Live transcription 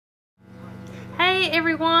Hey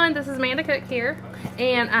everyone, this is Amanda Cooke here,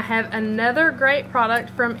 and I have another great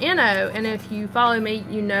product from Inno. And if you follow me,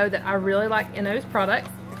 you know that I really like Inno's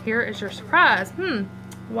products. Here is your surprise.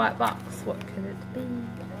 White box, what could it be?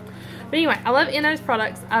 But anyway, I love Inno's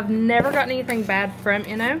products. I've never gotten anything bad from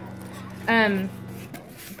Inno.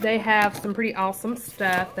 They have some pretty awesome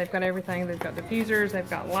stuff. They've got everything. They've got diffusers, they've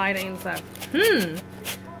got lighting, so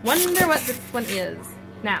wonder what this one is.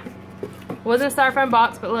 Now, it wasn't a styrofoam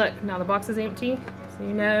box, but look, now the box is empty, so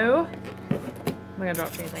you know I'm not gonna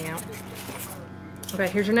drop anything out. Okay,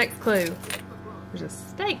 here's your next clue. There's a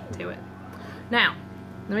stake to it. Now,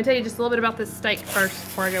 let me tell you just a little bit about this stake first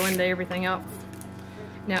before I go into everything else.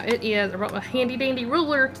 Now, it is, I brought a handy dandy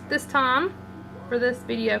ruler this time for this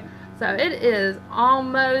video. So it is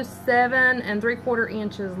almost 7 3/4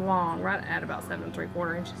 inches long, right at about 7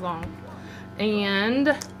 3/4 inches long.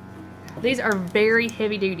 And these are very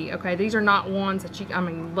heavy duty, okay? These are not ones that you, I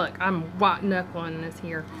mean, look, I'm white knuckling this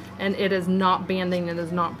here, and it is not bending, it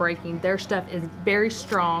is not breaking. Their stuff is very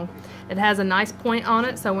strong. It has a nice point on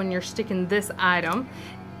it, so when you're sticking this item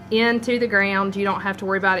into the ground, you don't have to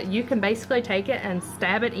worry about it. You can basically take it and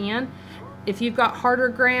stab it in. If you've got harder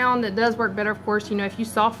ground, it does work better, of course. You know, if you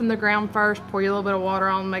soften the ground first, pour you a little bit of water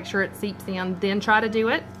on, make sure it seeps in, then try to do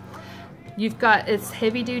it. You've got, it's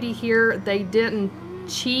heavy duty here. They didn't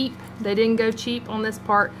go cheap on this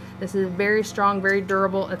part. This is very strong, very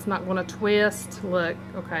durable. It's not going to twist. Look,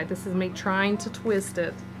 okay, this is me trying to twist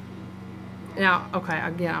it. Now, okay,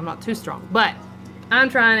 again, I'm not too strong, but I'm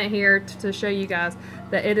trying it here to show you guys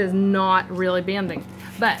that it is not really bending.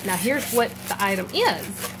 But now here's what the item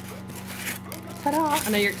is. Ta-da! I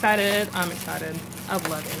know you're excited. I'm excited. I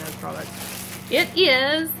love Inno's product. It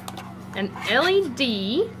is an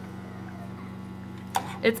LED.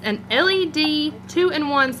 It's an LED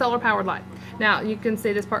 2-in-1 solar powered light. Now you can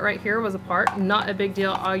see this part right here was a part. Not a big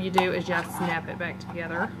deal. All you do is just snap it back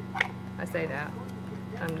together. I say that.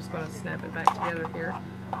 I'm just going to snap it back together here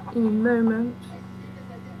in a moment.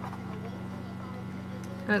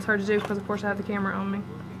 And it's hard to do because of course I have the camera on me.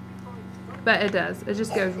 But it does. It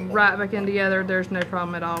just goes right back in together. There's no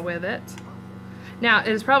problem at all with it. Now, it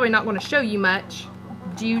is probably not going to show you much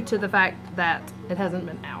due to the fact that it hasn't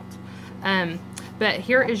been out. But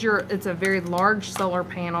here is your, it's a very large solar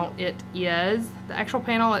panel. It is, the actual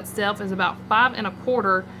panel itself is about 5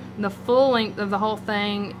 1/4. And the full length of the whole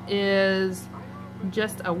thing is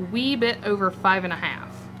just a wee bit over 5 1/2.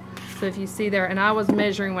 So if you see there, and I was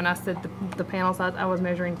measuring when I said the panel size, I was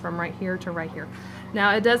measuring from right here to right here.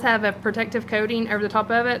 Now it does have a protective coating over the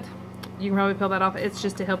top of it. You can probably peel that off. It's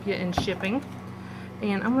just to help you in shipping.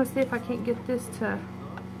 And I'm going to see if I can't get this to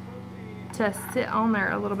sit on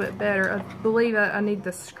there a little bit better. I believe I need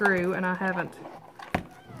the screw, and I haven't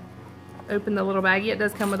opened the little baggie. It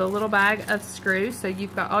does come with a little bag of screws, so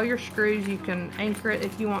you've got all your screws. You can anchor it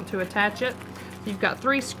if you want to attach it. You've got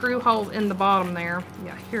 3 screw holes in the bottom there.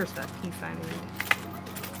 Yeah, here's that piece I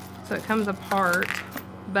need. So it comes apart,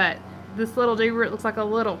 but this little dude, it looks like a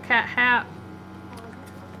little cat hat.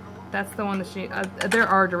 That's the one that she, there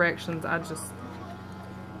are directions.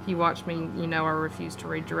 If you watch me, you know I refuse to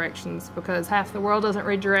read directions because half the world doesn't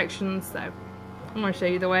read directions. So I'm going to show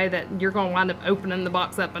you the way that you're going to wind up opening the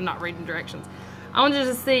box up and not reading directions. I want you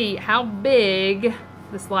to see how big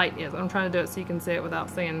this light is. I'm trying to do it so you can see it without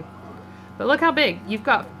seeing. But look how big. You've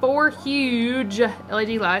got 4 huge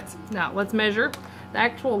LED lights. Now let's measure. The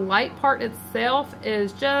actual light part itself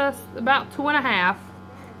is just about 2 1/2.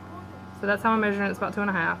 So that's how I'm measuring it. It's about 2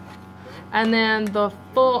 1/2. And then the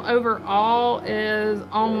full overall is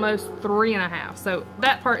almost 3 1/2. So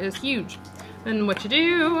that part is huge. Then what you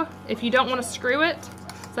do, if you don't want to screw it,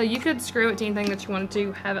 so you could screw it to anything that you wanted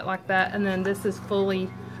to, have it like that. And then this is fully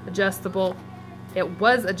adjustable. It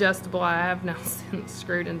was adjustable. I have now since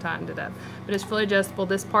screwed and tightened it up. But it's fully adjustable.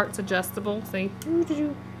 This part's adjustable. See?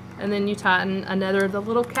 And then you tighten another of the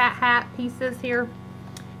little cat hat pieces here.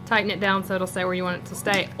 Tighten it down so it'll stay where you want it to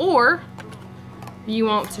stay. Or you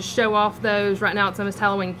want to show off those, right now it's almost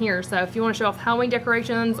Halloween here, so if you want to show off Halloween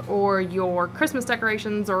decorations or your Christmas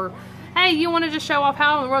decorations, or hey, you want to just show off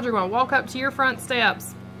how in the world you're going to walk up to your front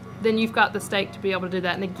steps, then you've got the stake to be able to do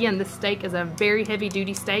that. And again, this stake is a very heavy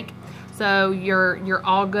duty stake, so you're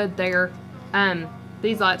all good there.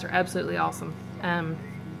 These lights are absolutely awesome.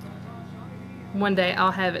 One day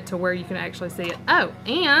I'll have it to where you can actually see it. Oh,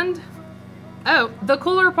 and the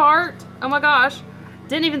cooler part, oh my gosh,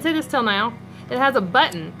 didn't even see this till now. It has a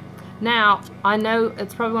button. Now, I know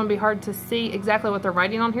it's probably going to be hard to see exactly what the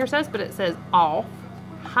writing on here says, but it says off,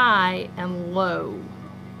 high, and low.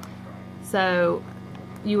 So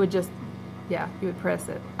you would just, yeah, you would press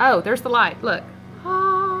it. Oh, there's the light. Look.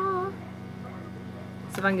 Ah.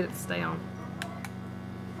 See if I can get it to stay on.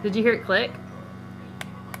 Did you hear it click?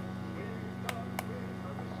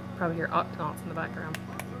 Probably hear octonauts in the background.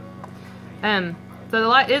 So the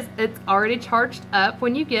light it's already charged up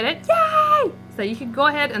when you get it. Yay! So you can go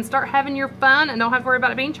ahead and start having your fun and don't have to worry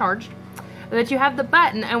about it being charged. That you have the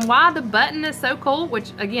button, and why the button is so cool,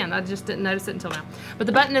 which again, I just didn't notice it until now. But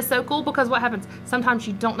the button is so cool because what happens, sometimes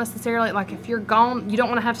you don't necessarily, like if you're gone, you don't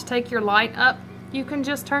want to have to take your light up, you can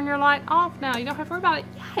just turn your light off now. You don't have to worry about it.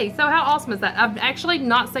 Yay! So how awesome is that? I've actually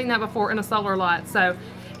not seen that before in a solar light. So,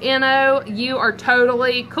 Inno, you are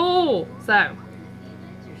totally cool. So,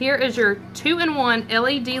 here is your 2-in-1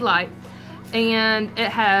 LED light, and it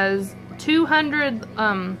has 200, I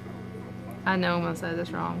know I'm gonna say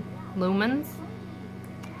this wrong, lumens.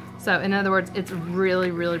 So in other words, it's really,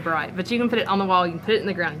 really bright, but you can put it on the wall, you can put it in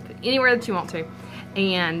the ground, you can put it anywhere that you want to,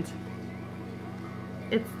 and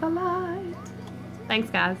it's the light. Thanks,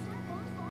 guys.